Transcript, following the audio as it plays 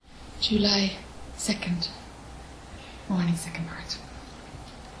July 2nd, morning, second part.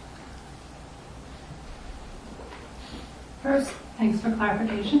 First, thanks for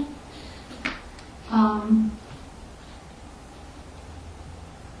clarification.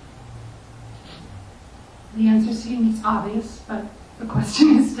 The answer seems obvious, but the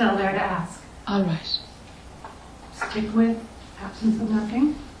question is still there to ask. All right. Stick with absence of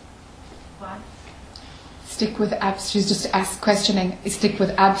nothing. What? Stick with she's just questioning. Stick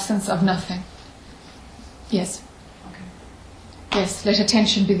with absence of nothing. Yes. Okay. Yes. Let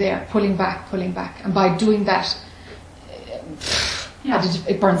attention be there, pulling back, and by doing that,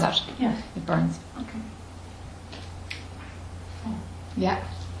 it burns out. Yeah. It burns. Okay. Oh. Yeah.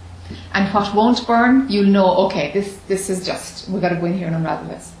 And what won't burn, you'll know. Okay, this is just we've got to go in here and unravel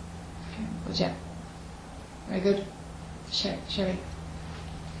this. Okay. But yeah, very good. Sherry.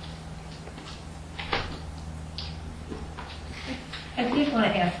 I did want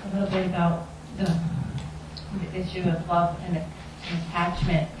to ask a little bit about the issue of love and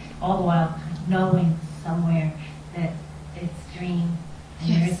attachment, all the while knowing somewhere that it's dream and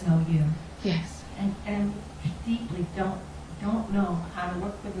Yes. there is no you. Yes. And deeply don't know how to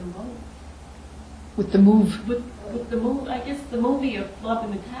work with the move. With the move. With the move, I guess the movie of love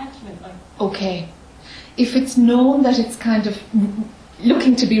and attachment, like. Okay. If it's known that it's kind of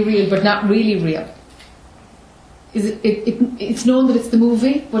looking to be real but not really real, is it's known that it's the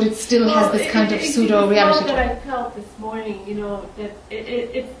movie, but it still has this kind of pseudo reality. It's that I felt this morning, that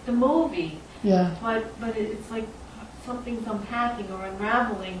it's the movie. Yeah. But it's like something's unpacking or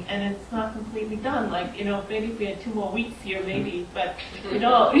unraveling, and it's not completely done. Like, maybe if we had 2 more weeks here, maybe, but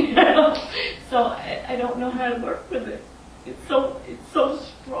so I don't know how to work with it. It's so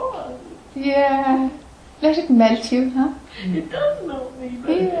strong. Yeah. Let it melt you, huh? It does melt me.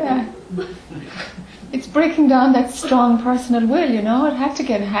 But Yeah. It's breaking down that strong personal will, It had to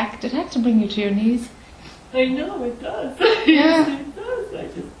get hacked. It had to bring you to your knees. I know it does. Yeah. It does. I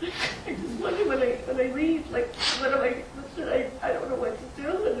just wonder when I read, like, I don't know what to do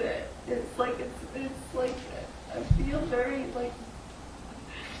with it. It's like I feel very like,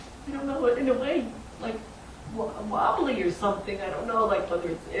 I don't know, in a way, like wobbly or something. I don't know, like whether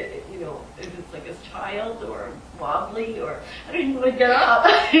it's if it's like a child or wobbly, or I don't even want to get up.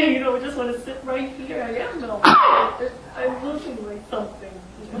 I just want to sit right here. I am melting. I'm losing like something.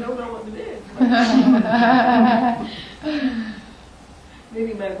 I don't know what it is.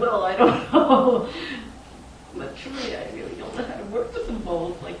 Maybe my will, I don't know. But truly, I really don't know how to work with them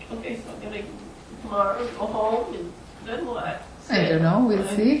both. Like, okay, so I'm going to tomorrow go home, and then what? I don't know, we'll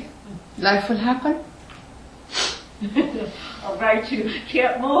see. Life will happen. I'll write you,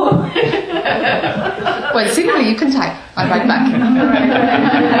 can't move. Well, secretly you can type. I'll write back.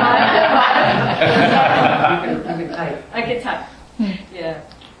 I can type. Yeah.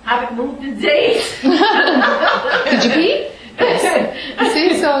 Haven't moved in days. Did you pee? Yes.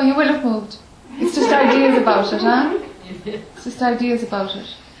 See, so you will have moved. It's just ideas about it, huh? It's just ideas about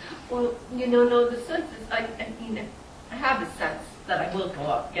it. Well, no, the sense is, I mean, I have the sense that I will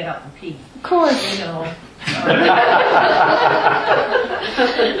get up and pee. Of course.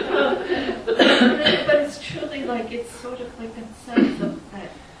 But it's truly like, it's sort of like that sense of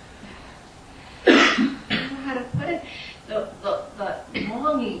that, I don't know how to put it, the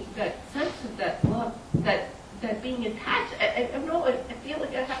longing, that sense of that love, that being attached. I don't know, I feel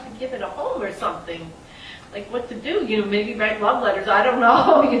like I have to give it a home or something. Like what to do, maybe write love letters, I don't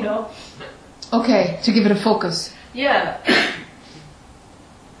know, Okay, to give it a focus. Yeah.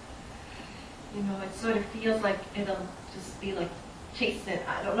 It sort of feels like it'll just be like chasing it.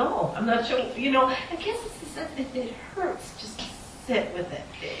 I don't know. I'm not sure. I guess it's the sense that it hurts just to sit with it.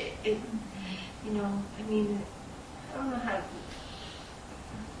 I mean, I don't know how to.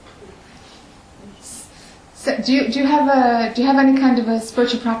 So do you have any kind of a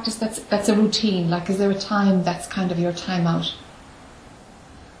spiritual practice that's a routine? Like, is there a time that's kind of your time out?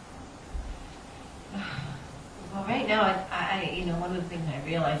 Well, right now, one of the things I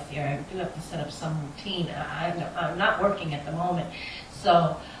realized here, I do have to set up some routine. I'm not working at the moment,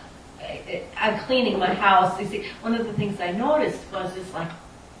 so I'm cleaning my house. You see, one of the things I noticed was like,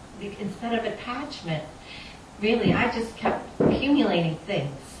 instead of attachment, really, I just kept accumulating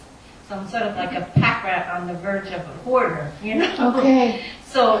things. So I'm sort of like a pack rat on the verge of a hoarder, Okay.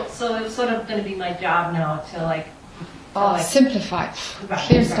 So it's sort of going to be my job now to simplify, Right,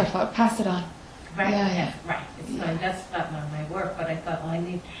 clear right. stuff out, pass it on. Right, Yeah. right. That's not my work, but I thought,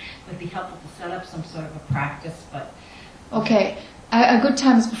 it would be helpful to set up some sort of a practice, but... Okay, a good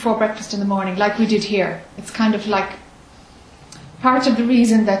time is before breakfast in the morning, like we did here. It's kind of like part of the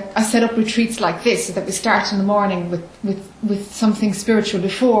reason that I set up retreats like this is that we start in the morning with something spiritual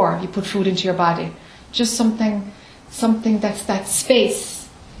before you put food into your body. Just something that's that space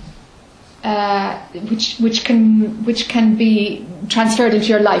which can be transferred into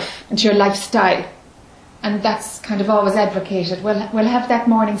your life, into your lifestyle. And that's kind of always advocated. We'll have that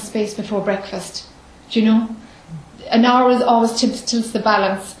morning space before breakfast. Do you know? An hour is always tilts the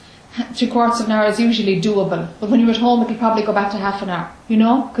balance. 3/4 of an hour is usually doable. But when you're at home, it'll probably go back to half an hour. You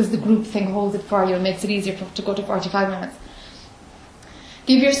know? Because the group thing holds it for you and makes it easier to go to 45 minutes.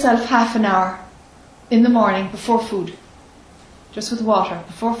 Give yourself half an hour in the morning before food. Just with water,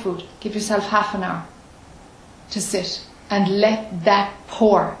 before food. Give yourself half an hour to sit and let that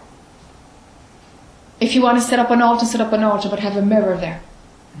pour. If you want to set up an altar, set up an altar, but have a mirror there.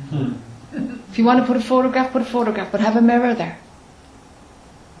 If you want to put a photograph, but have a mirror there.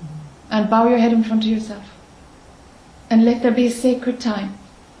 And bow your head in front of yourself. And let there be a sacred time.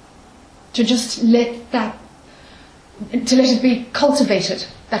 To just let it be cultivated.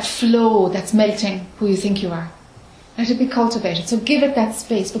 That flow that's melting who you think you are. Let it be cultivated. So give it that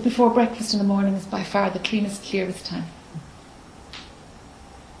space. But before breakfast in the morning is by far the cleanest, clearest time.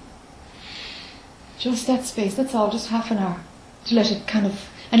 Just that space, that's all, just half an hour. To let it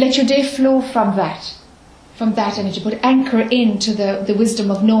and let your day flow from that energy. But anchor into the wisdom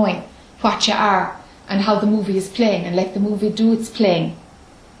of knowing what you are and how the movie is playing, and let the movie do its playing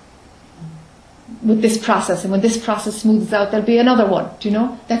with this process. And when this process smooths out, there'll be another one. Do you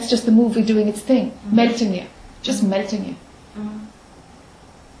know? That's just the movie doing its thing, melting you, just melting you.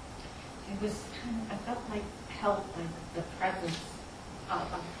 It was I felt like help, like the presence of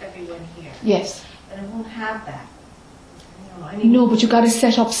everyone here. Yes. But I won't have that. No, but you've got to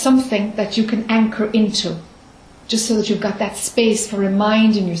set up something that you can anchor into, just so that you've got that space for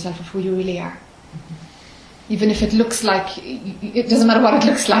reminding yourself of who you really are. Even if it looks like, it doesn't matter what it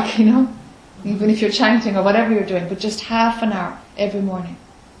looks like, you know, even if you're chanting or whatever you're doing, but just half an hour every morning.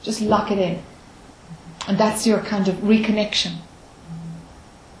 Just lock it in. And that's your kind of reconnection.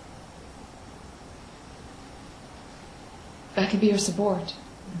 That can be your support.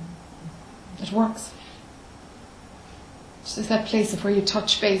 It works. It's that place of where you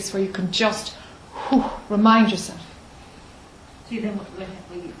touch base, where you can just remind yourself. See, then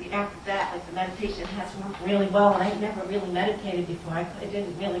after that, like the meditation has worked really well, and I never really meditated before. I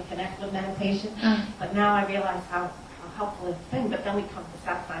didn't really connect with meditation, but now I realize how helpful it's been. But then we come to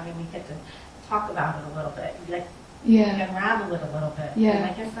satsang and we get to talk about it a little bit, like unravel it a little bit. Yeah. And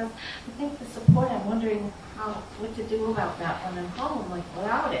I guess I think the support. I'm wondering what to do about that when I'm home, like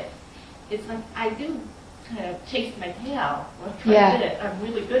without it. It's like I do kind of chase my tail. I'm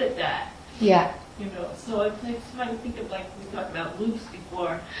really good at that. Yeah. You know, so it's like trying to think of, like we talked about loops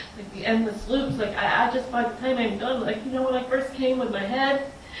before, like the endless loops. Like I just by the time I'm done, like you know when I first came with my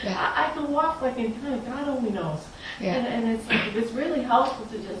head, I can walk like in kind of God only knows. Yeah. And it's really helpful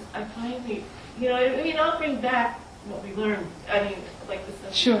to just finally, you know, I mean I'll bring back what we learned. I mean like the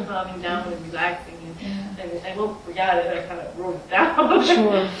sense of calming down and relaxing, and I won't forget it. I kind of wrote it down.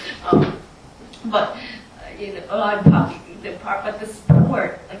 Sure. But you know, I'm probably the part, but the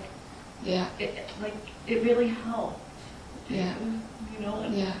support, like. Yeah. It really helped. Yeah. You know.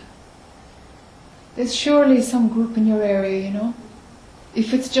 Yeah. There's surely some group in your area, you know.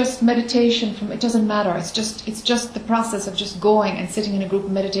 If it's just meditation, it doesn't matter. It's just the process of just going and sitting in a group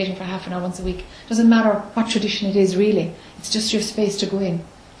and meditating for half an hour once a week. Doesn't matter what tradition it is, really. It's just your space to go in.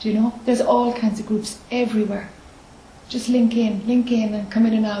 Do you know? There's all kinds of groups everywhere. Just link in and come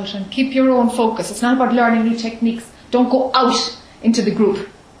in and out and keep your own focus. It's not about learning new techniques. Don't go out into the group.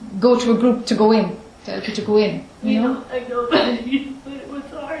 Go to a group to go in, to help you to go in. You know? I know that it was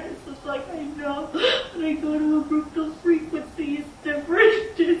hard. It's just like I know when I go to a group, the frequency is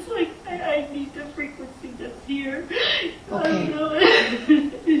different. It's like I need the frequency that's here.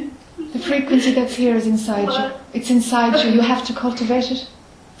 Okay. The frequency that's here is inside you. It's inside you. You have to cultivate it.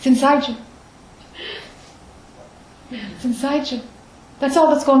 It's inside you. It's inside you. That's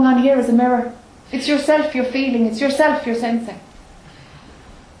all that's going on here is a mirror. It's yourself you're feeling. It's yourself you're sensing.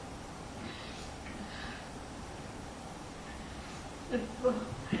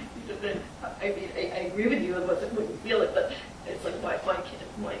 I mean, I agree with you about when you feel it, but it's like,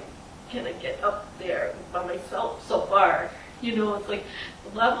 why can I get up there by myself so far? You know, it's like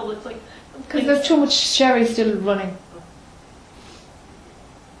the level. It's like because there's too much sherry still running,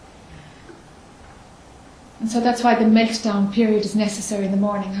 and so that's why the meltdown period is necessary in the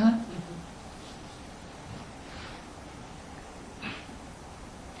morning, huh?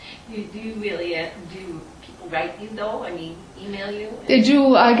 Do you really do people write you though? I mean, email you? They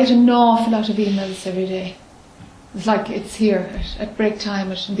do. I get an awful lot of emails every day. It's like it's here at break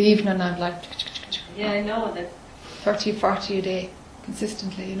time, in the evening I've like Yeah, I know that. 30, 40 a day,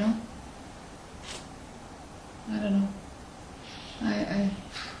 consistently, you know. I don't know.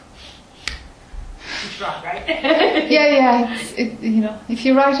 It's wrong, right? Yeah. You know, if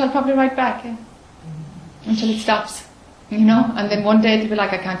you write, I'll probably write back. Yeah, until it stops. You know, and then one day it'll be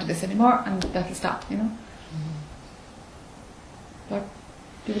like, I can't do this anymore, and that'll stop. You know. But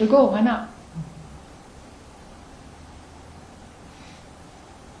give it a go. Why not?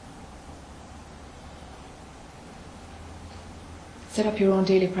 Set up your own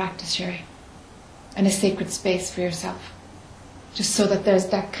daily practice, Sherry, and a sacred space for yourself. Just so that there's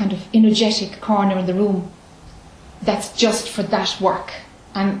that kind of energetic corner in the room that's just for that work.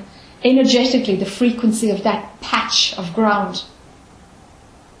 And energetically, the frequency of that patch of ground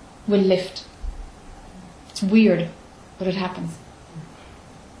will lift. It's weird, but it happens.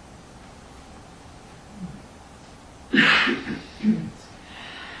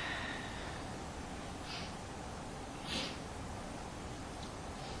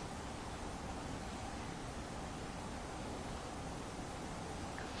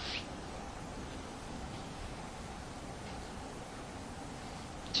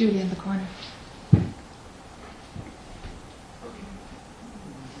 Julie in the corner.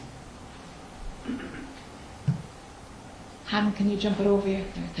 Han, can you jump it over here?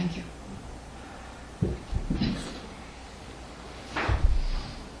 There, thank you. Thanks.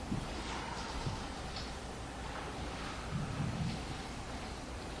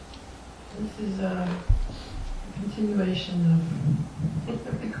 This is a continuation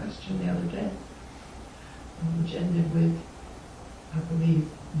of the question the other day, which ended with, I believe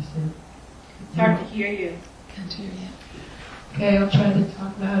you said. It's hard to hear you. Can't hear you. Okay, I'll try to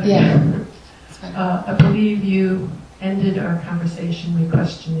talk louder. Yeah. It's fine. I believe you ended our conversation with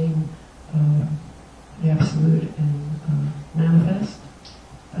questioning the absolute and manifest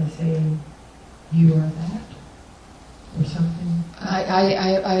by saying you are that or something.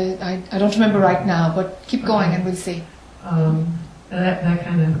 I don't remember right now, but keep going Okay. and we'll see. That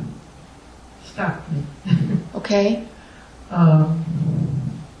kind of stopped me. Okay?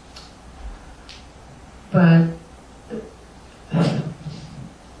 But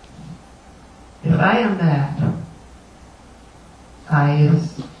if I am that, I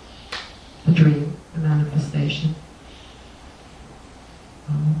is the dream, the manifestation.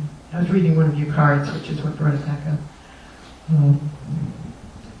 I was reading one of your cards, which is what brought it back up.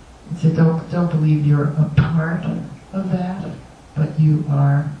 It said, don't believe you're a part of that, but you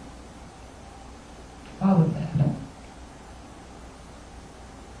are all of that.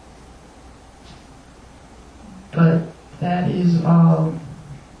 But that is all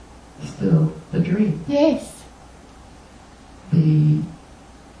still the dream. Yes. The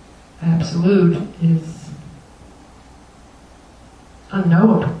absolute is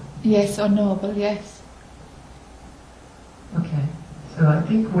unknowable. Yes, unknowable, yes. Okay, so I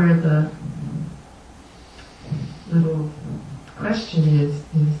think where the little question is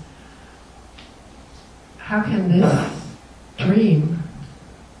how can this dream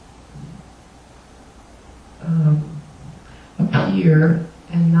appear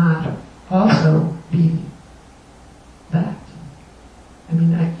and not also be that? I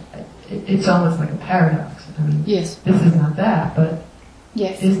mean, it's almost like a paradox. I mean, Yes. this is not that, but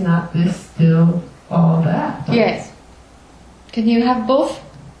Yes. is not this still all that? Yes. Can you have both?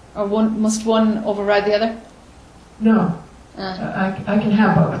 Or must one override the other? No, Ah. I can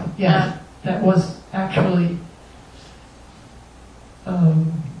have both. Yes, that was actually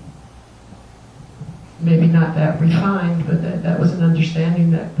maybe not that refined, but that was an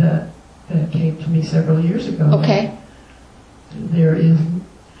understanding that came to me several years ago. Okay. There is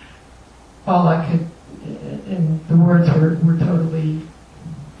all I could, and the words were totally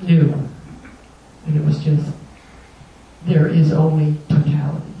new, and it was just there is only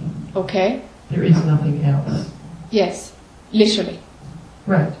totality. Okay. There is nothing else. Yes. Literally.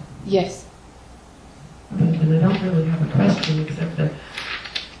 Right. Yes. And I don't really have a question except that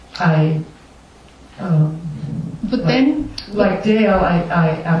But then... like Dale,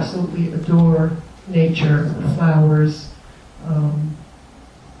 I absolutely adore nature, flowers.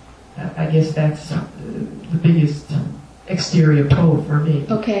 I guess that's the biggest exterior pull for me.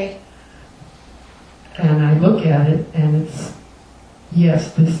 Okay. And I look at it and it's,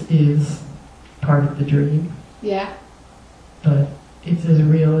 yes, this is part of the dream, Yeah. but it's as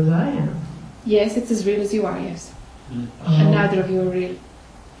real as I am. Yes, it's as real as you are, yes. Um, And neither of you are real.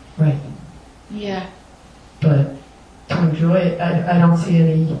 Right. Yeah. But to enjoy it, I don't see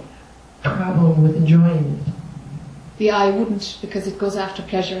any problem with enjoying it. The I wouldn't, because it goes after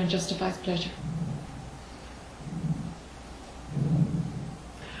pleasure and justifies pleasure.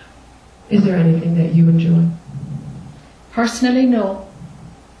 Is there anything that you enjoy? Personally, no.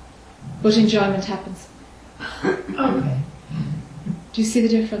 But enjoyment happens. Okay. Do you see the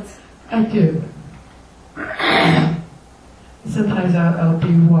difference? I do. Sometimes I'll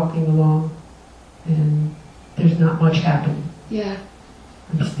be walking along and there's not much happening. Yeah.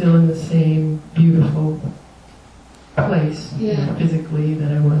 I'm still in the same beautiful place, Yeah. physically,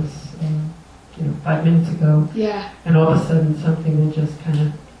 that I was, 5 minutes ago. Yeah. And all of a sudden something will just kind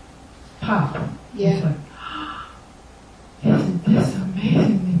of pop. Yeah. It's like, isn't this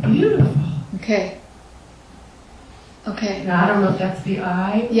amazingly beautiful? Okay. Okay. Now, I don't know if that's the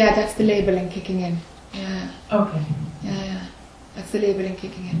eye. Yeah, that's the labeling kicking in. Yeah. Okay. Yeah. That's the labeling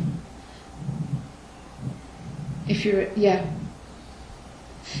kicking in. If you're, yeah.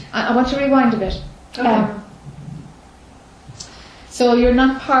 I want to rewind a bit. Okay. So you're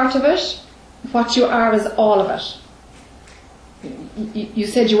not part of it. What you are is all of it. You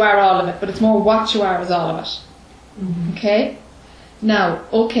said you are all of it, but it's more what you are is all of it. Mm-hmm. Okay? Now,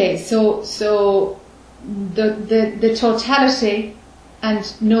 okay, so the totality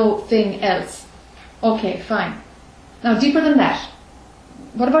and no thing else. Okay, fine. Now, deeper than that.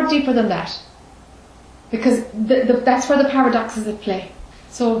 What about deeper than that? Because that's where the paradox is at play.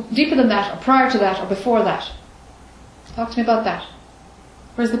 So, deeper than that, or prior to that, or before that. Talk to me about that.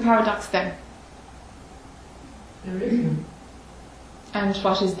 Where's the paradox then? There is none. And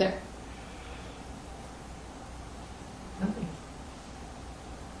what is there? Nothing.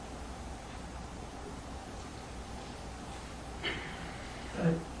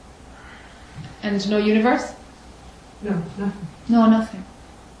 And no universe? No, nothing. No, nothing.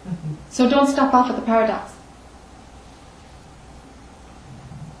 Nothing. So don't stop off at the paradox.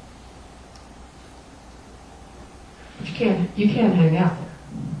 But you can't hang out there.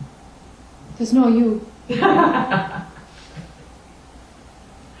 There's no you.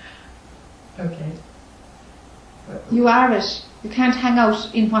 Okay. You are it. You can't hang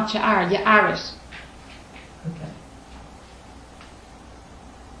out in what you are. You are it. Okay.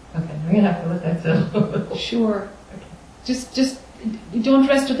 Okay, I'm gonna have to let that settle a little. Sure. Okay. Just don't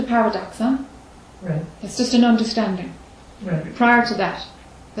rest with the paradox, huh? Right. It's just an understanding. Right. Prior to that,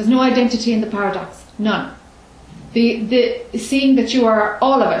 there's no identity in the paradox. None. The seeing that you are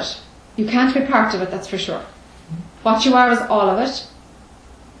all of it, you can't be part of it, that's for sure. What you are is all of it,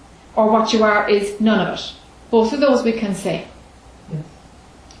 or what you are is none of it. Both of those we can say. Yes.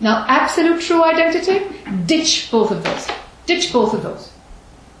 Now, absolute true identity, ditch both of those. Ditch both of those.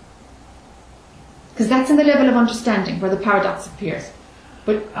 Because that's in the level of understanding where the paradox appears.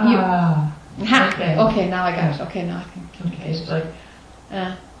 But you... Okay, now I got it. Okay, now I can... Okay, it's like...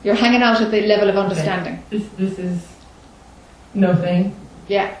 you're hanging out at the level of understanding. Okay. This is no thing,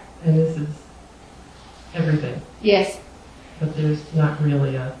 Yeah. and this is everything. Yes. But there's not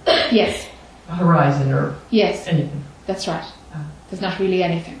really a Yes. horizon or Yes. anything. That's right. There's not really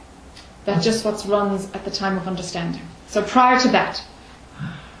anything. That's just what runs at the time of understanding. So prior to that,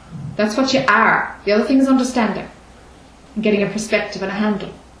 that's what you are. The other thing is understanding. And getting a perspective and a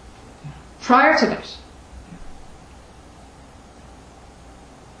handle. Prior to that.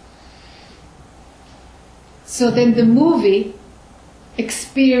 So then the movie,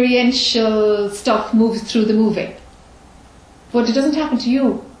 experiential stuff moves through the movie. But it doesn't happen to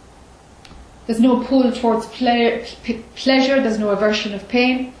you. There's no pull towards pleasure, there's no aversion of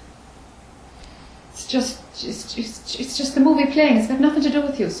pain. It's just the movie playing, it's got nothing to do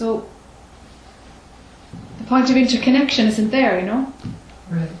with you. So the point of interconnection isn't there, you know?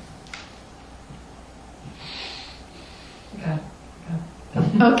 Right. Got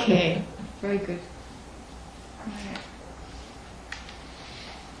it. Okay, very good. Right.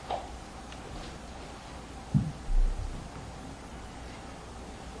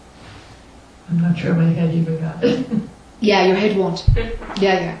 I'm not sure my head even got it. Yeah, your head won't.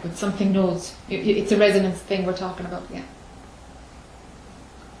 Yeah, but something knows. It's a resonance thing we're talking about, yeah.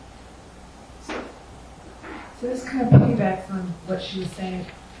 So this kind of piggybacks on what she was saying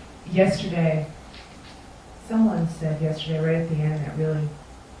yesterday. Someone said yesterday, right at the end, that really,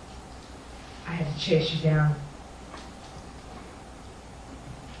 I had to chase you down.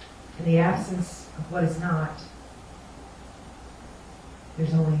 In the absence of what is not,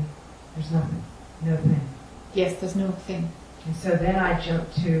 there's nothing, no thing. Yes, there's no thing. And so then I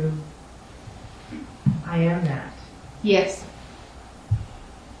jumped to, I am that. Yes.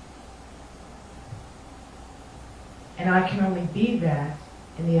 And I can only be that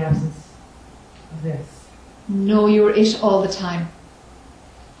in the absence of this. No, you're it all the time.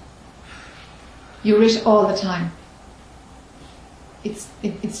 You're it all the time.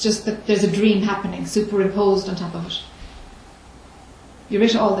 It's just that there's a dream happening, superimposed on top of it. You're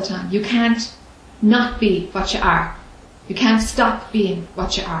it all the time. You can't not be what you are. You can't stop being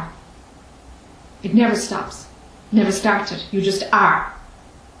what you are. It never stops. Never started. You just are.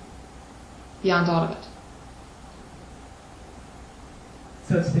 Beyond all of it.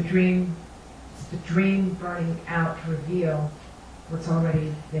 So it's the dream burning out to reveal what's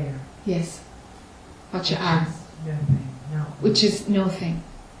already there. Yes. What you Which are. is nothing. No. Which is nothing.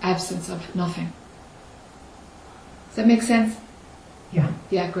 Absence of nothing. Does that make sense? Yeah.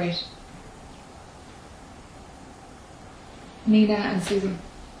 Yeah, great. Nina and Susan.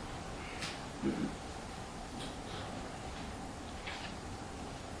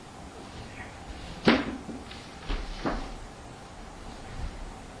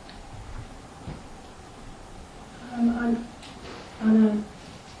 On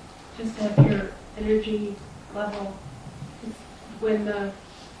just a pure energy level, it's when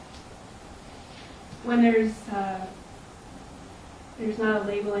there's not a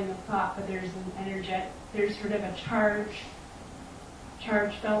labeling of thought, but there's an there's sort of a charge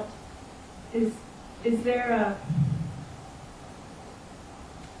felt. Is there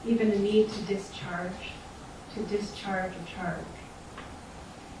even a need to discharge a charge?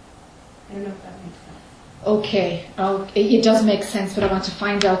 I don't know if that makes sense. Okay, it does make sense, but I want to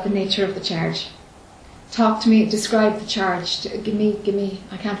find out the nature of the charge. Talk to me, describe the charge. Give me,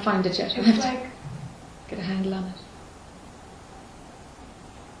 I can't find it yet. I have to get a handle on it.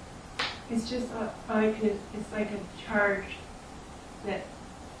 It's just, it's like a charge that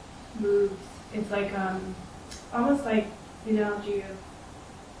moves. It's like, almost like the analogy of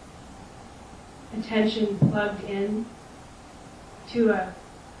attention plugged in to a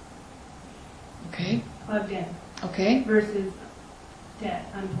Okay. plugged in Okay. versus dead,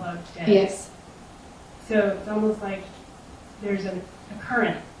 unplugged, dead. Yes. So it's almost like there's a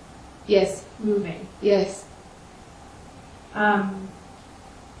current Yes. moving. Yes.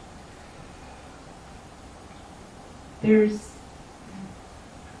 There's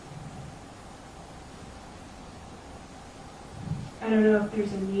I don't know if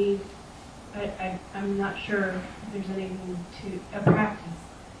there's a need. I'm not sure if there's anything to a practice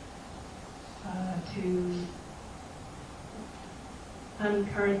to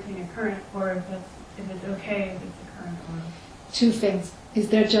uncurrenting a current, or if it's okay if it's a current or. Two things. Is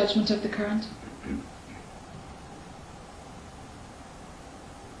there judgment of the current?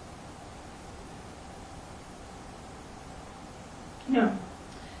 No.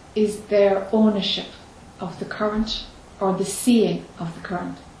 Is there ownership of the current or the seeing of the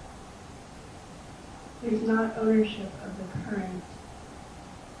current? There's not ownership of the current.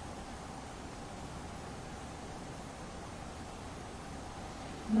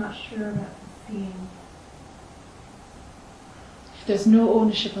 I'm not sure about the seeing. If there's no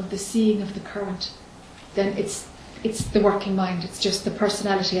ownership of the seeing of the current, then it's the working mind. It's just the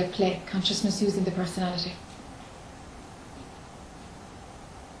personality at play. Consciousness using the personality.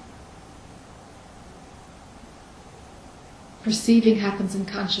 Perceiving happens in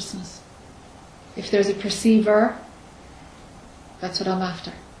consciousness. If there's a perceiver, that's what I'm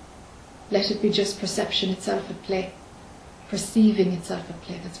after. Let it be just perception itself at play. Perceiving itself at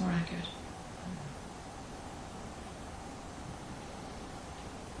play, that's more accurate.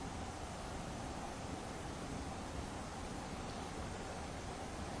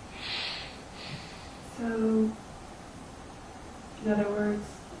 So, in other words,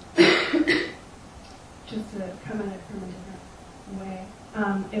 just to come at it from a different way,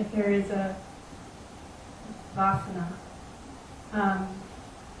 if there is a vasana,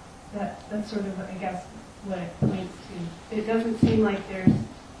 that's sort of, I guess, what it points to. It doesn't seem like there's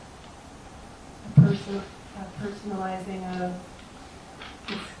a personalizing of,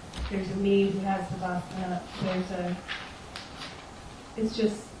 there's a me who has the vasana, it's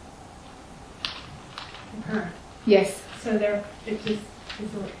just the current. Yes. So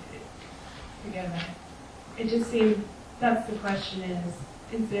forget about it. It just seems, that's the question is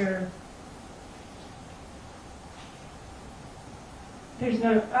there,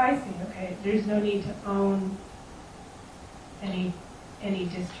 there's no need to own any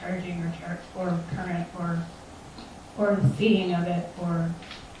discharging or current or the seeing of it or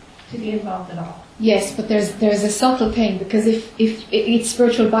to be involved at all. Yes, but there's a subtle thing, because if it's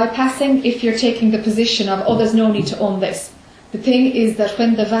spiritual bypassing, if you're taking the position of, there's no need to own this. The thing is that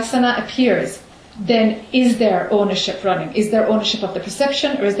when the vasana appears, then is there ownership running? Is there ownership of the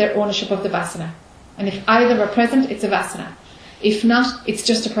perception, or is there ownership of the vasana? And if either are present, it's a vasana. If not, it's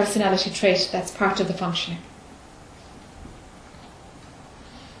just a personality trait that's part of the functioning.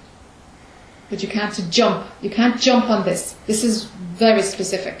 But you can't jump. You can't jump on this. This is very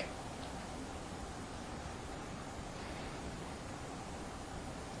specific.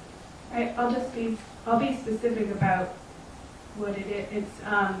 I'll be specific about what it is. It's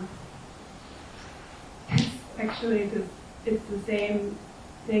actually it's the same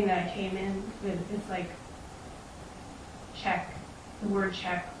thing that I came in with. It's like check, the word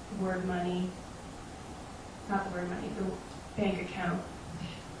money, not the word money, the bank account.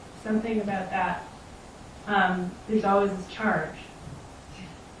 Something about that. There's always this charge.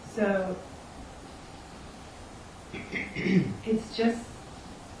 So it's just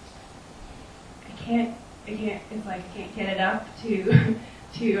I can't. It's like I can't get it up to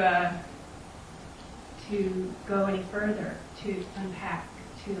go any further, to unpack,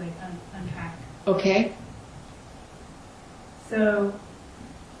 unpack. Okay. So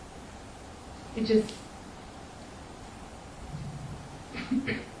it just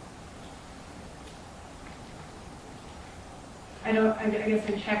I guess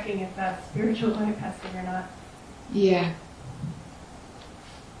I'm checking if that's spiritual bypassing or not. Yeah.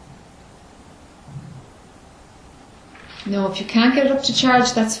 No, if you can't get it up to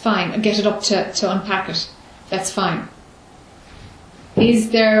charge, that's fine. And get it up to unpack it, that's fine. Is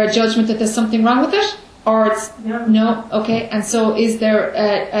there a judgment that there's something wrong with it? Or it's... No? Okay. And so is there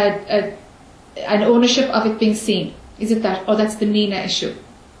an ownership of it being seen? Is it that? Or that's the Nina issue?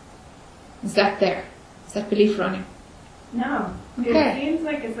 Is that there? Is that belief running? No. Okay. It seems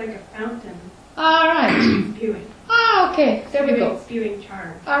like it's like a fountain. All right. Spewing. Ah, okay. There we go. Spewing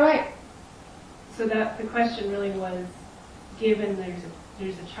charge. All right. So that the question really was, given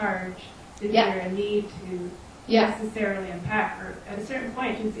there's a charge, is there a need to necessarily unpack? Or at a certain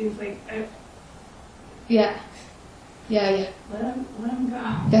point, it seems like yeah. let him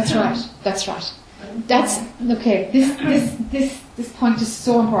go. That's right. That's right. That's okay. This point is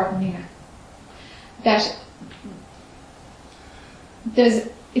so important, Nina. That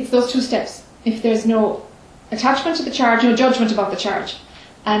it's those two steps. If there's no attachment to the charge, no judgment about the charge,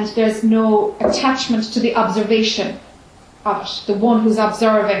 and there's no attachment to the observation of it, the one who's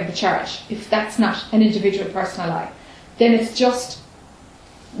observing the charge, if that's not an individual personal I, then it's just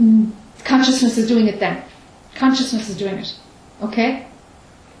consciousness is doing it then. Consciousness is doing it. Okay?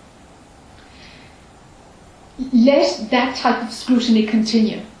 Let that type of scrutiny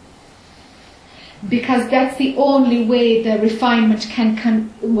continue. Because that's the only way the refinement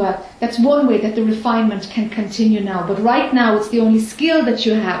that's one way that the refinement can continue now. But right now it's the only skill that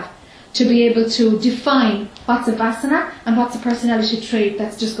you have to be able to define what's a vasana and what's a personality trait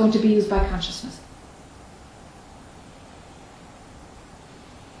that's just going to be used by consciousness.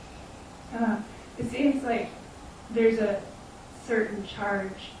 It seems like there's a certain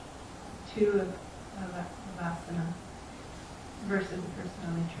charge to a vasana versus a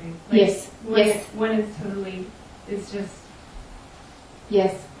personality trait. Like Yes. One is totally, it's just...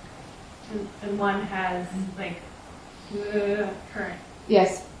 Yes. And one has, like, current.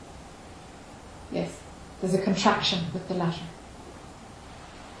 Yes. Yes. There's a contraction with the latter.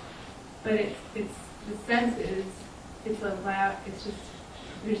 But it's the sense is, it's allowed, it's just,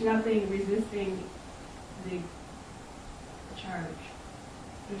 there's nothing resisting the charge.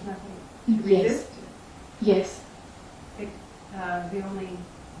 There's nothing to resist. Yes. The only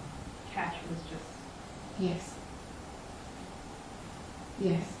catch was just... Yes.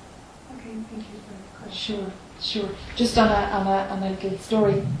 Yes. Okay, thank you for the question. Sure. Just on a little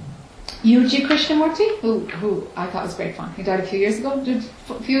story. Yuji Krishnamurti, who I thought was great fun. He died a few years ago. Did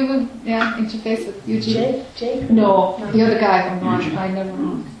a few of them, interface with Yuji? Jake? No, the other guy. I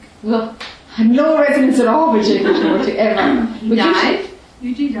never. Well, I had no resonance at all with Yuji Krishnamurti ever. He died?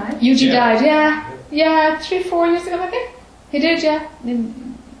 Yuji died? Yuji died. Yeah, 3-4 years ago, I think. He did, yeah.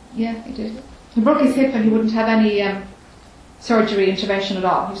 Yeah, he did. He broke his hip and he wouldn't have any surgery intervention at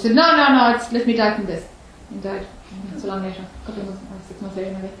all. He said, no, let me die from this. He died not so long later, a couple of months, or 6 months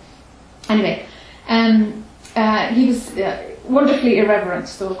later maybe. Anyway, he was wonderfully irreverent,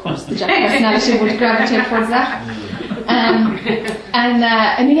 so of course the Jack personality would gravitate towards that.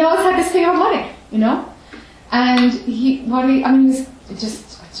 And he always had this thing about money, And he was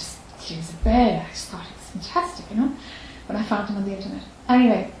a bear. I just thought it was fantastic, when I found him on the internet.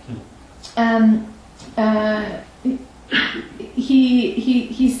 Anyway,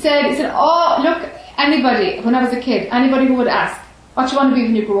 he said, oh, look, anybody, when I was a kid, anybody who would ask, what do you want to be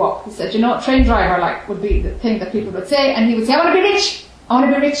when you grow up? He said, train driver, would be the thing that people would say, and he would say, I want to be rich.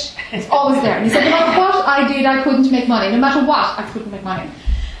 It's always there. And he said, no matter what I did, I couldn't make money. No matter what, I couldn't make money.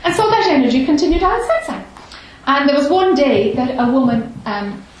 And so that energy continued on satsang. And there was one day that a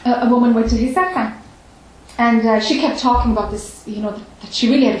woman went to his satsang. And she kept talking about this, that she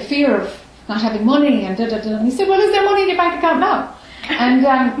really had a fear of not having money and da-da-da. And he said, well, is there money in your bank account now?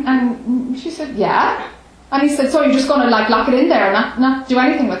 And she said, yeah. And he said, so you're just going to like lock it in there and not do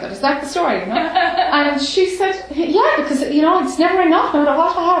anything with it? Is that the story, you know? And she said, yeah, because, you know, it's never enough no matter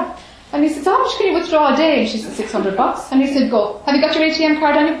what I have. And he said, so how much can you withdraw a day? And she said, $600. And he said, go. Have you got your ATM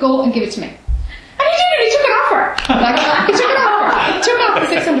card on you? Go and give it to me. And he did it. He took it off her. Like, he took it off her. He took off the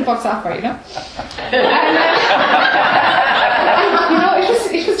 $600 off her, you know? And, you know, it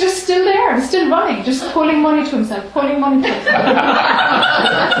was just still there. It was still running. Just pulling money to himself.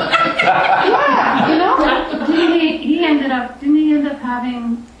 Yeah, you know? Didn't he end up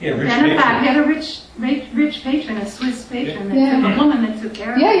having rich benefit? He had a rich patron, a Swiss patron, a woman that took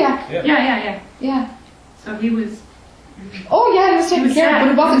care of him. Yeah. So he was. Oh yeah, he was taken care of,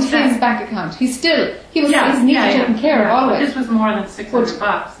 but it wasn't his bank account. He's needed taken care of always. This was more than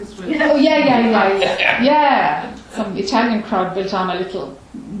 $600. This was. Oh yeah. Some Italian crowd built on a little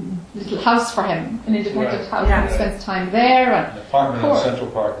house for him, an independent house, and he spends time there. And an apartment in Central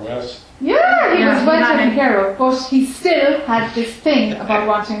Park West. Yeah, he was well taken care of, but he still had this thing about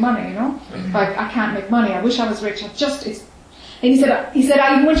wanting money, you know? Like, I can't make money, I wish I was rich, and he said, I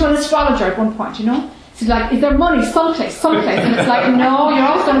even went to an astrologer at one point, you know? He said, like, is there money someplace? And it's like, no, you're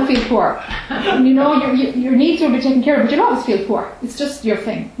always going to feel poor. And, you know, your needs will be taken care of, but you'll always feel poor. It's just your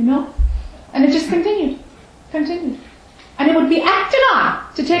thing, you know? And it just continued. And it would be acted on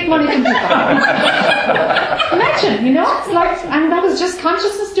to take money from people. Imagine, you know, it's like, and that was just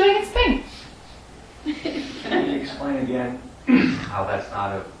consciousness doing its thing. Can you explain again how that's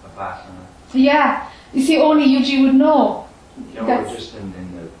not a vasana? Yeah, you see, only Yuji would know. No, we're just in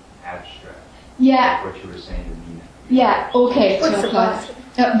the abstract. Yeah. Like what you were saying to Nina. Yeah, okay. What's the vasana?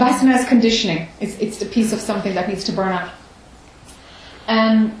 Vasana is conditioning. It's the piece of something that needs to burn out.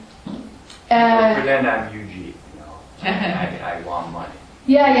 Pretend I'm Yuji. I want money.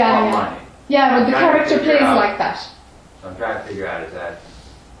 Yeah. Money. Yeah, but the character plays like that. So I'm trying to figure out, is that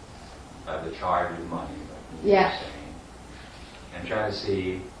the charge of money, like you were saying? And trying to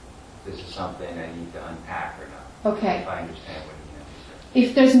see if this is something I need to unpack or not. Okay. If I understand what you meant to say.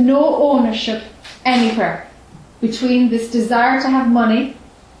 If there's no ownership anywhere between this desire to have money,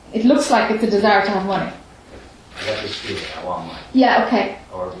 it looks like it's a desire to have money. I got this feeling, I want money. Yeah, okay.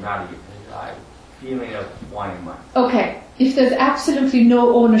 Or not even, feeling of wanting money. Okay, if there's absolutely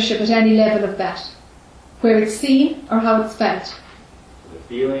no ownership at any level of that, where it's seen or how it's felt. The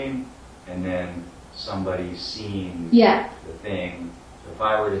feeling, and then somebody seeing the thing. So if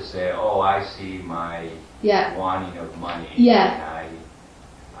I were to say, oh, I see my wanting of money, and I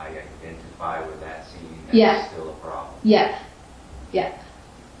identify with that scene, that's still a problem. Yeah.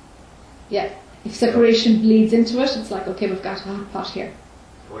 If separation bleeds into it, it's like, okay, we've got a hot pot here.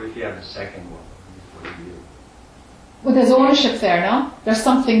 What if you have the second one? What do you do? Well, there's ownership there, no? There's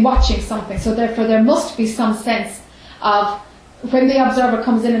something watching something. So therefore there must be some sense of, when the observer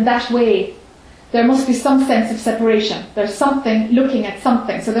comes in that way, there must be some sense of separation. There's something looking at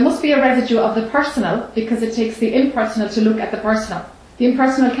something. So there must be a residue of the personal, because it takes the impersonal to look at the personal. The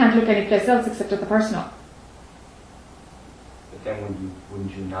impersonal can't look anyplace else except at the personal. But then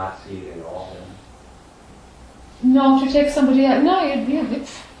wouldn't you not see it at all then? No, to take somebody else. No,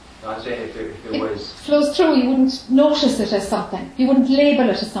 I'm saying if it was... flows through, you wouldn't notice it as something. You wouldn't label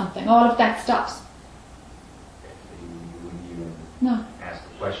it as something. All of that stops. You wouldn't even ask a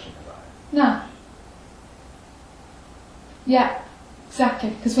question about it. No. Yeah, exactly.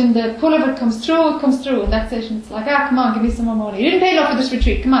 Because when the pull of it comes through, and that's it. And it's like, come on, give me some more money. You didn't pay enough for this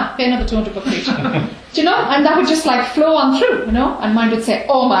retreat. Come on, pay another $200 each. Do you know? And that would just like flow on through, you know? And mind would say,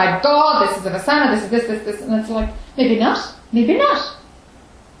 oh my God, this is a vasana, this is this. And it's like, maybe not, you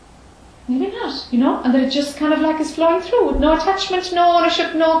know? And then it just kind of like is flowing through with no attachment, no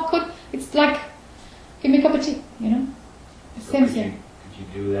ownership, it's like, give me a cup of tea, you know? So Same could thing. you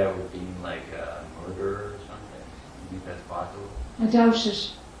do that with being like a murderer or something? You think that's possible? I doubt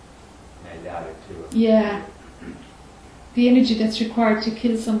it. I doubt it too. Yeah. The energy that's required to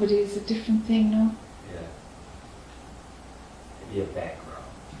kill somebody is a different thing, no? Yeah. Maybe a bank robber.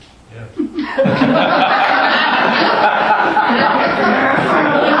 You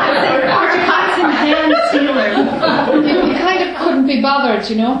kind of couldn't be bothered,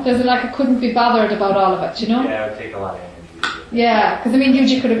 you know? There's like a couldn't be bothered about all of it, you know? Yeah, it would take a lot of energy. Yeah, because I mean,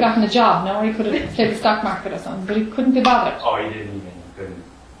 Yuji could have gotten a job, no? Or he could have played the stock market or something, but he couldn't be bothered. Oh, he couldn't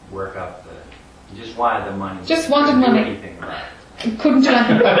work up he just wanted the money. Just wanted couldn't money. Do anything about it. He couldn't do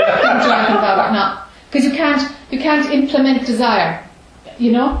anything about it, no. Because you can't implement desire,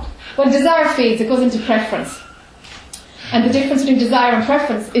 you know? When desire fades, it goes into preference. And the difference between desire and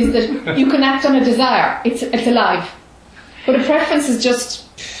preference is that you can act on a desire. It's alive. But a preference is just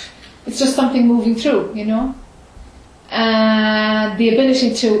something moving through, you know? the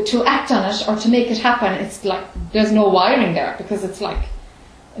ability to act on it or to make it happen, it's like there's no wiring there, because it's like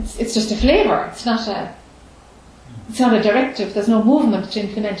it's just a flavour. It's not a directive. There's no movement to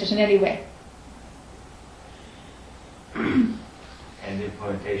implement it in any way. And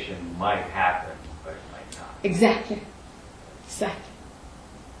implementation might happen, but it might not. Exactly.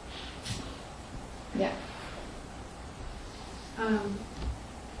 Yeah.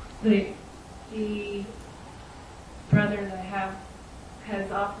 The brother that I have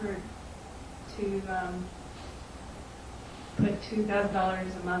has offered to put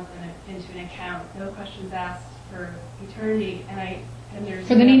 $2,000 a month into an account, no questions asked, for eternity, and there's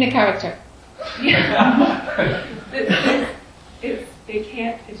for the Nina character. Yeah. It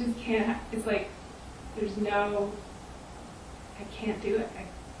just can't. It's like there's no. I can't do it.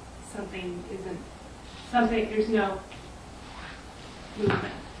 There's no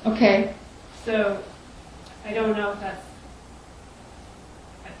movement. Okay. So I don't know if that's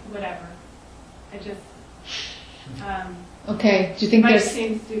whatever. I just. Okay. Do you think might there's?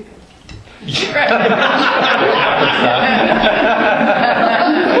 seem stupid.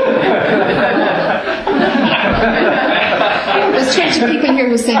 There's 20 people here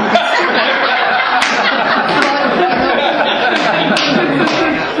who say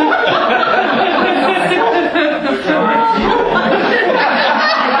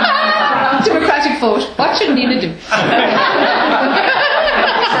Democratic vote. What should Nina do?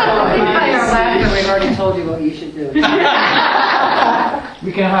 We've already told you what you should do.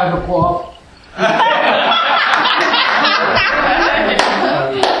 We can have a co-op.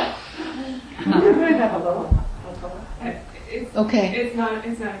 Okay. It's not a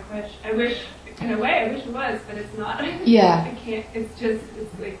question. I wish it was, but it's not. Yeah. I can't. It's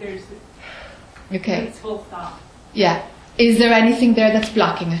like there's. Okay. It's full stop. Yeah. Is there anything there that's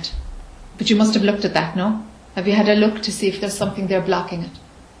blocking it? But you must have looked at that, no? Have you had a look to see if there's something there blocking it?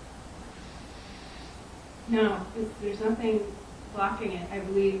 No, there's nothing blocking it. I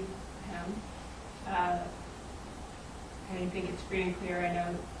believe him. I think it's free and clear. I know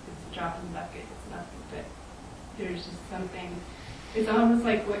it's a drop in the bucket. It's nothing, but there's just something. It's almost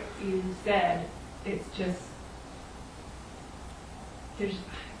like what you said. It's just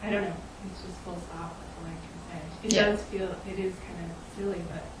I don't know. It's just full stop. That's all I can say. It does feel. It is kind of silly,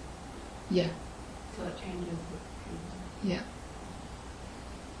 but yeah. Until it changes. Yeah.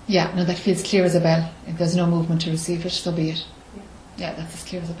 Yeah, no, that feels clear as a bell. If there's no movement to receive it, so be it. Yeah, that's as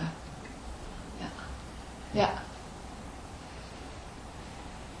clear as a bell. Yeah. Yeah.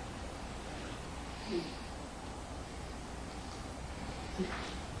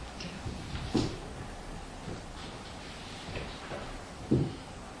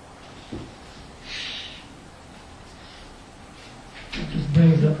 It just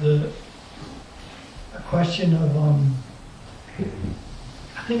brings up a question of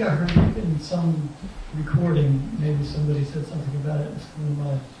I think I heard in some recording, maybe somebody said something about it in school of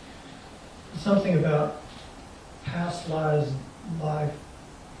life, something about past life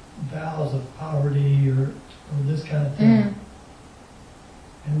vows of poverty or this kind of thing.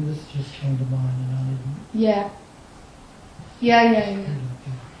 And this just came to mind, and I didn't. Yeah.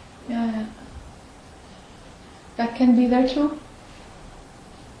 Yeah. That can be there too.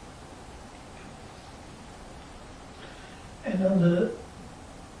 And on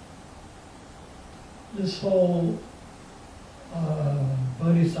this whole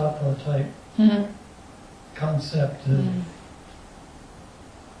bodhisattva type concept of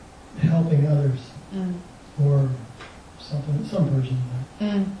helping others or something, some version of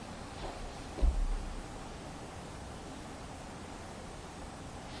that.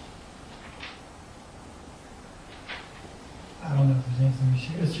 I don't know if there's anything to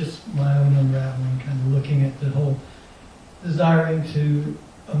share. It's just my own unraveling, kind of looking at the whole desiring to,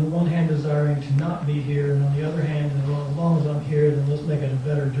 on the one hand, desiring to not be here, and on the other hand, as long as I'm here, then let's make it a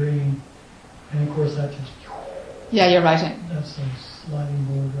better dream. And of course, that just... Yeah, you're right in. That's a sliding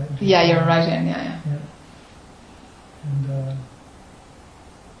board right into Yeah, you're right in, yeah. And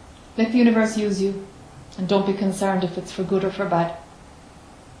let the universe use you, and don't be concerned if it's for good or for bad.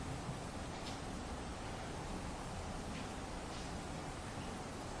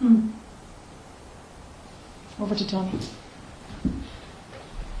 Over to Tony.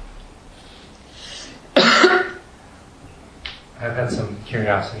 I've had some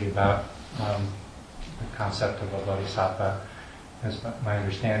curiosity about the concept of a bodhisattva. As my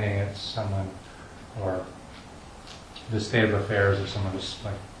understanding, it's someone, or the state of affairs of someone who's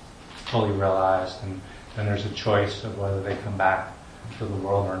like fully realized, and then there's a choice of whether they come back to the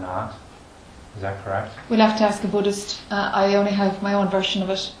world or not. Is that correct? We'll have to ask a Buddhist. I only have my own version of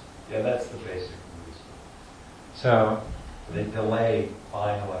it. Yeah, that's the basic reason. So, They delay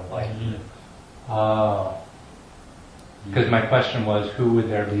final enlightenment. because my question was, who would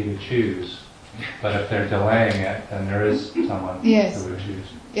there be to choose? But if they're delaying it, then there is someone Yes. who would choose.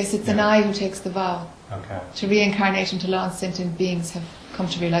 Yes, it's an I who takes the vow Okay. to reincarnate until all sentient beings have come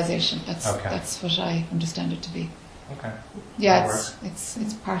to realization. That's what I understand it to be. Okay. Yeah, That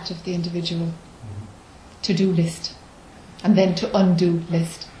it's part of the individual to-do list, and then to undo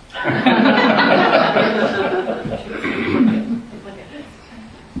list.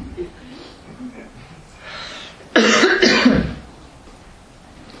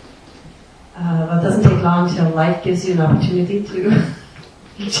 Well, it doesn't take long till life gives you an opportunity to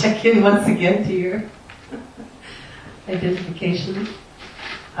check in once again to your identification.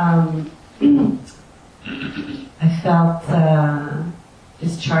 I felt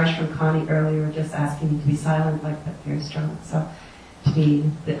discharged from Connie earlier, just asking me to be silent, like that very strong. So to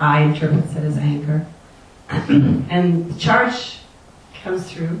me, the I interprets it as anger. And the charge comes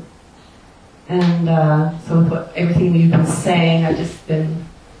through. And so with everything you've been saying, I've just been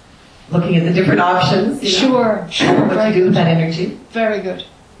looking at the different options. Sure. What to do with that energy. Very good.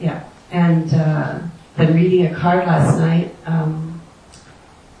 Yeah. And then reading a card last night,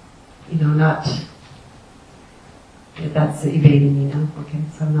 that's evading me now. Okay,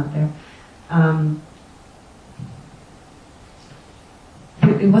 so I'm not there.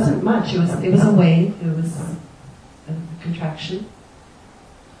 It wasn't much. It was a wave. It was a contraction.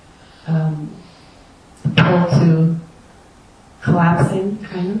 A pull to collapsing,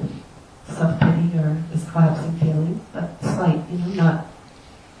 kind of self-pity or this collapsing feeling, but slight, not.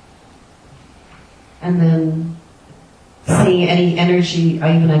 And then seeing any energy,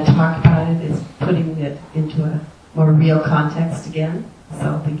 I talk about it, is putting it into a more real context again.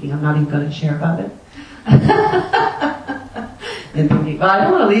 So thinking I'm not even going to share about it. And thinking, well, I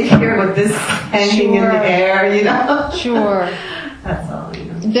don't want to leave here with this hanging in the air, Sure. That's all,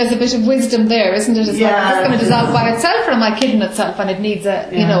 There's a bit of wisdom there, isn't it? It's like, it's going to dissolve by itself, or am I kidding itself? And it needs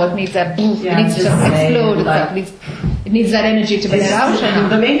it needs to explode itself. It needs that energy to be let out.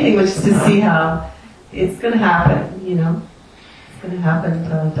 The main thing was just to see how it's going to happen, It's going to happen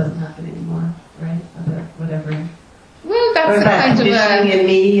until it doesn't happen anymore, right? Whatever. Well, that's the that kind of conditioning in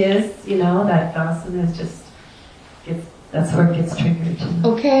me is, that Dawson is just that's where it gets triggered.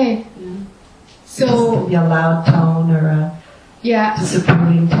 Okay. So it can be a loud tone or a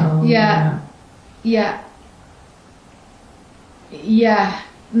disapproving tone. Yeah.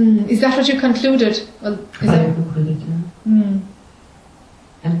 Is that what you concluded? Well, is I it? concluded, yeah.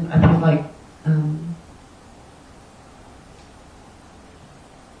 And I feel like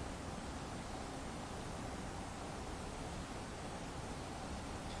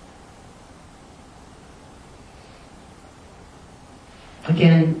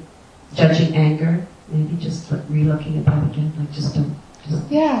again, judging anger, maybe just re-looking at that again, like just don't. Is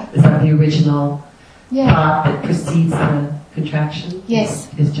that the original thought that precedes the contraction? Yes.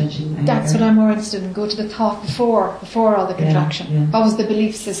 Is judging anger. That's what I'm more interested in. Go to the thought before all the contraction. Yeah. What was the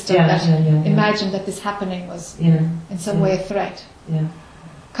belief system that imagined that this happening was in some way a threat? Yeah.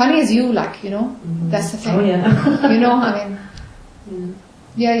 Connie is you, that's the thing. Oh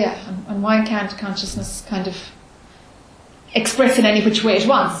yeah. And why can't consciousness kind of express in any which way it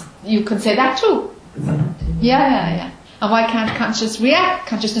wants? You can say that too. Yeah. And why can't consciousness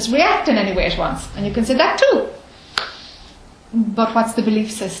react in any way it wants? And you can say that too. But what's the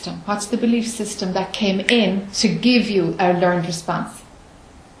belief system? What's the belief system that came in to give you a learned response?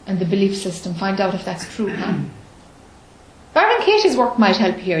 And the belief system, find out if that's true. Baron Katie's work might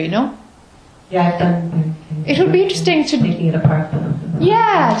help here, Yeah, I've done. It would be interesting to taking it apart.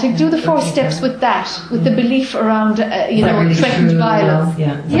 to do the 4 steps with that, with the belief around, really threatened true, violence.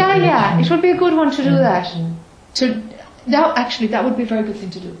 Yeah. It would be a good one to do that. That would be a very good thing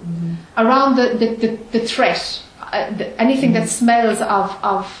to do. Around the threat, anything that smells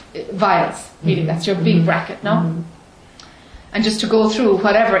of violence. Really, that's your big bracket, no? And just to go through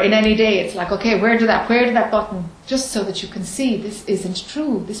whatever in any day, it's like, okay, where did that button? Just so that you can see this isn't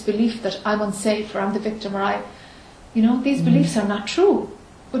true. This belief that I'm unsafe or I'm the victim or these beliefs are not true.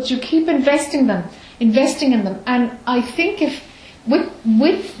 But you keep investing in them. And I think if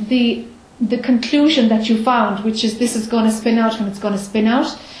with the conclusion that you found, which is this is going to spin out when it's going to spin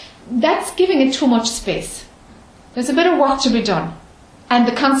out, that's giving it too much space. There's a bit of work to be done. And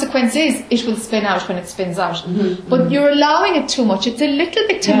the consequence is it will spin out when it spins out. But you're allowing it too much. It's a little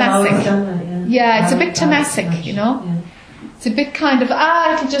bit Tomasic. It's a bit Tomasic, It's a bit kind of,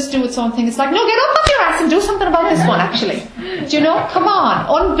 it'll just do its own thing. It's like, no, get up off your ass and do something about this one, actually. Come on,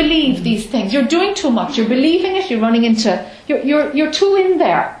 unbelieve these things. You're doing too much. You're believing it. You're running into, you're too in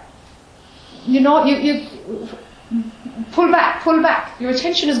there. Pull back, pull back. Your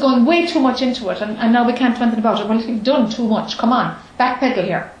attention is going way too much into it, and now we can't do anything about it. Well, you've done too much. Come on, backpedal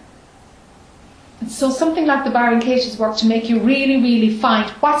here. And so something like the Byron Katie's work to make you really, really find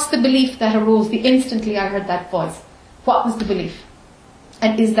what's the belief that arose the instantly I heard that voice. What was the belief?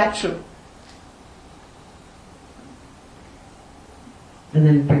 And is that true? And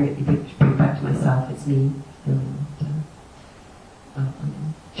then bring it back to myself. It's me.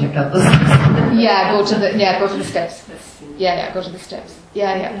 Check out the steps. Go to the steps. Go to the steps.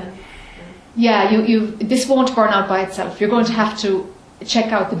 This won't burn out by itself. You're going to have to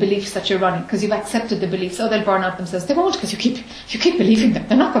check out the beliefs that you're running because you've accepted the beliefs. Oh, they'll burn out themselves. They won't because you keep believing them.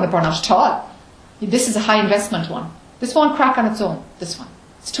 They're not going to burn out at all. This is a high investment one. This won't crack on its own. This one.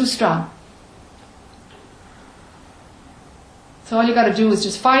 It's too strong. So all you got to do is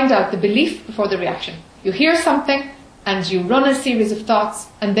just find out the belief before the reaction. You hear something and you run a series of thoughts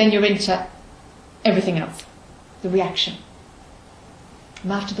and then you're into everything else. The reaction.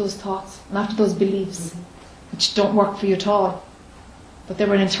 I'm after those thoughts. I'm after those beliefs which don't work for you at all. But they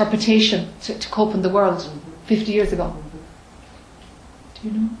were an interpretation to cope in the world 50 years ago. Do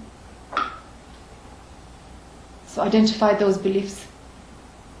you know? So identify those beliefs.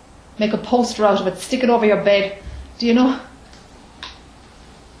 Make a poster out of it. Stick it over your bed. Do you know?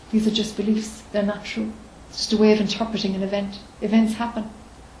 These are just beliefs. They're not true. It's just a way of interpreting an event. Events happen.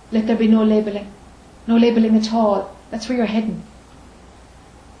 Let there be no labeling. No labeling at all. That's where you're heading.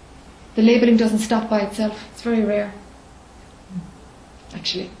 The labeling doesn't stop by itself. It's very rare.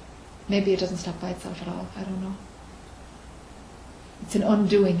 Actually, maybe it doesn't stop by itself at all. I don't know. It's an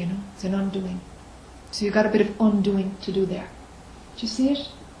undoing, you know. It's an undoing. So you've got a bit of undoing to do there. Do you see it?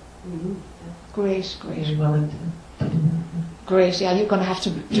 Mm-hmm. Great. Very willing to do that. Great, you're going to have to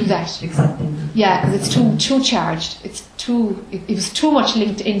do that. Accepting that. Yeah, because it's too charged. It was too much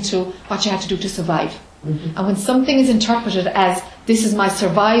linked into what you had to do to survive. Mm-hmm. And when something is interpreted as, this is my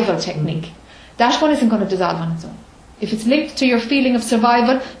survival technique, that one isn't going to dissolve on its own. If it's linked to your feeling of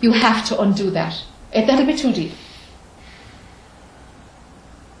survival, you have to undo that. That'll be too deep.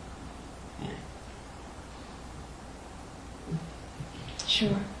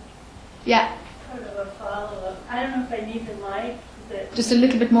 Sure. Yeah. Sort of a follow-up. I don't know if I need the mic. Just a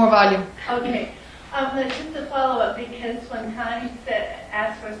little bit more volume. Okay. Just a follow-up because when Connie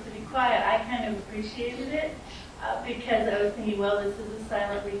asked for us to be quiet, I kind of appreciated it because I was thinking, well, this is a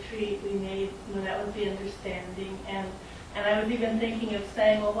silent retreat. We made, that was the understanding. And I was even thinking of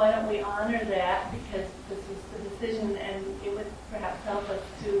saying, well, why don't we honor that because this was the decision and it would perhaps help us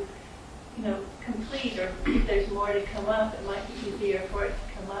to, complete, or if there's more to come up, it might be easier for it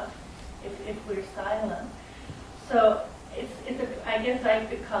to come up if we're silent. So I guess I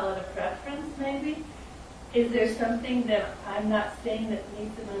could call it a preference maybe. Is there something that I'm not saying that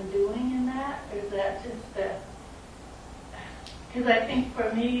needs an undoing in that? Or is that just because I think for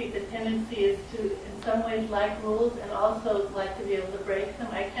me the tendency is to in some ways like rules and also like to be able to break them.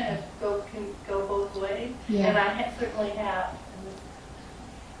 I kind of can go both ways. Yeah. And I certainly have.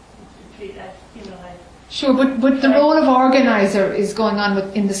 Sure, but the role of organizer is going on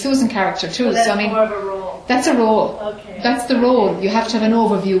in the Susan character too. So that's more of a role. That's a role. Okay. That's the role. You have to have an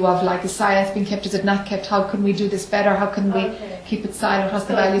overview of is silence being kept, is it not kept? How can we do this better? How can we keep it silent? What's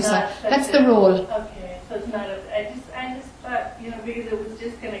the value side? That's the role. Okay, so it's not. I just thought because it was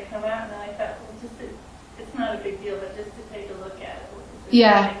just going to come out, and I thought it's not a big deal, but just to take a look at it.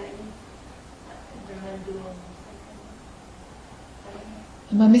 Yeah.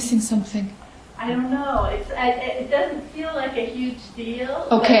 Am I missing something? I don't know. It doesn't feel like a huge deal.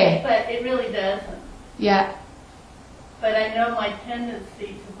 Okay. But it really doesn't. Yeah. But I know my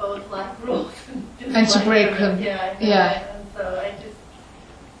tendency to both like rules and to break them. Yeah. And so I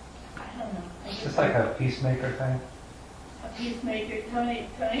don't know. It's just like a peacemaker thing. A peacemaker. Tony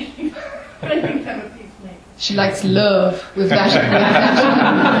thinks I'm a peacemaker. She likes love. We've got it.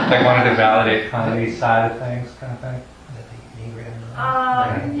 They wanted to validate Connie's side of things, kind of thing.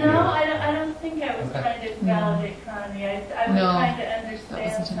 No, I don't think I was trying to validate Connie. I was trying to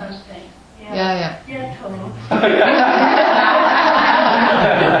understand something. Yeah. Yeah, totally. But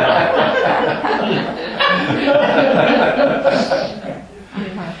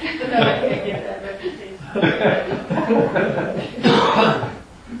no, I can't give that reputation.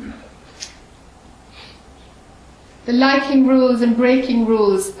 The liking rules and breaking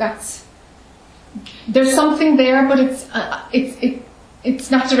rules, there's something there, but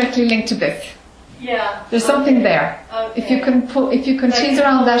it's not directly linked to this. Yeah. There's something there. Okay. If you can tease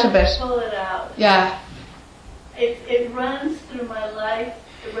around that a bit. Pull it out. Yeah. It runs through my life.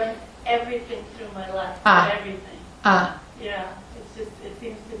 It runs everything through my life. Everything. Yeah. It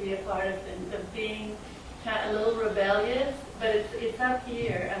seems to be a part of the being kind of a little rebellious, but it's up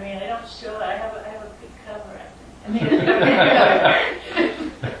here. I mean, I don't show it. I have a good cover, I think.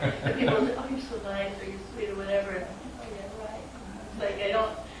 And people say, oh, you're so nice, or you're sweet, or whatever. And I think, oh, yeah, right. It's like I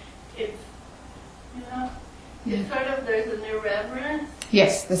don't, it's, you know, it's sort of, there's an irreverence.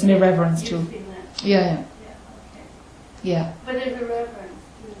 Yes, there's an irreverence too. You've seen that. Yeah. Yeah, okay. Yeah. But there's a reverence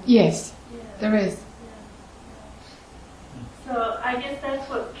too. Yes, Yeah. there is. So I guess that's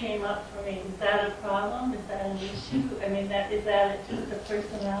what came up for me. Is that a problem? Is that an issue? I mean, is that just a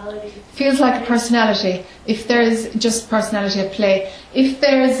personality? Feels like a personality. If there's just personality at play, if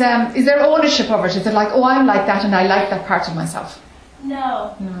there's, is there ownership of it? Is it like, oh, I'm like that and I like that part of myself?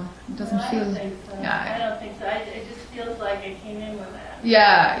 No. No, it doesn't I feel. don't think so. I don't think so. It just feels like I came in with that.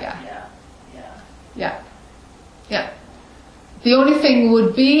 Yeah. The only thing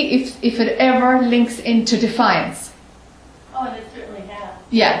would be if it ever links into defiance. Oh, and it certainly has.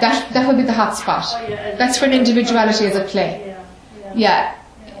 Yeah, that would be the hot spot. Oh, yeah, that's when individuality is at play. Yeah.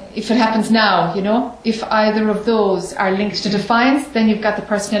 If it happens now, you know, if either of those are linked to defiance, then you've got the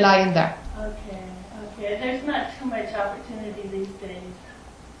personal I in there. Okay. There's not too much opportunity these days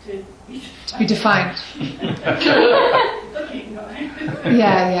to be defined.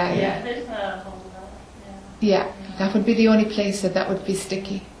 Yeah. There's not a whole lot. Yeah, that would be the only place that would be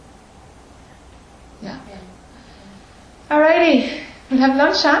sticky. Yeah. Alrighty, we'll have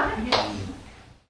lunch, huh?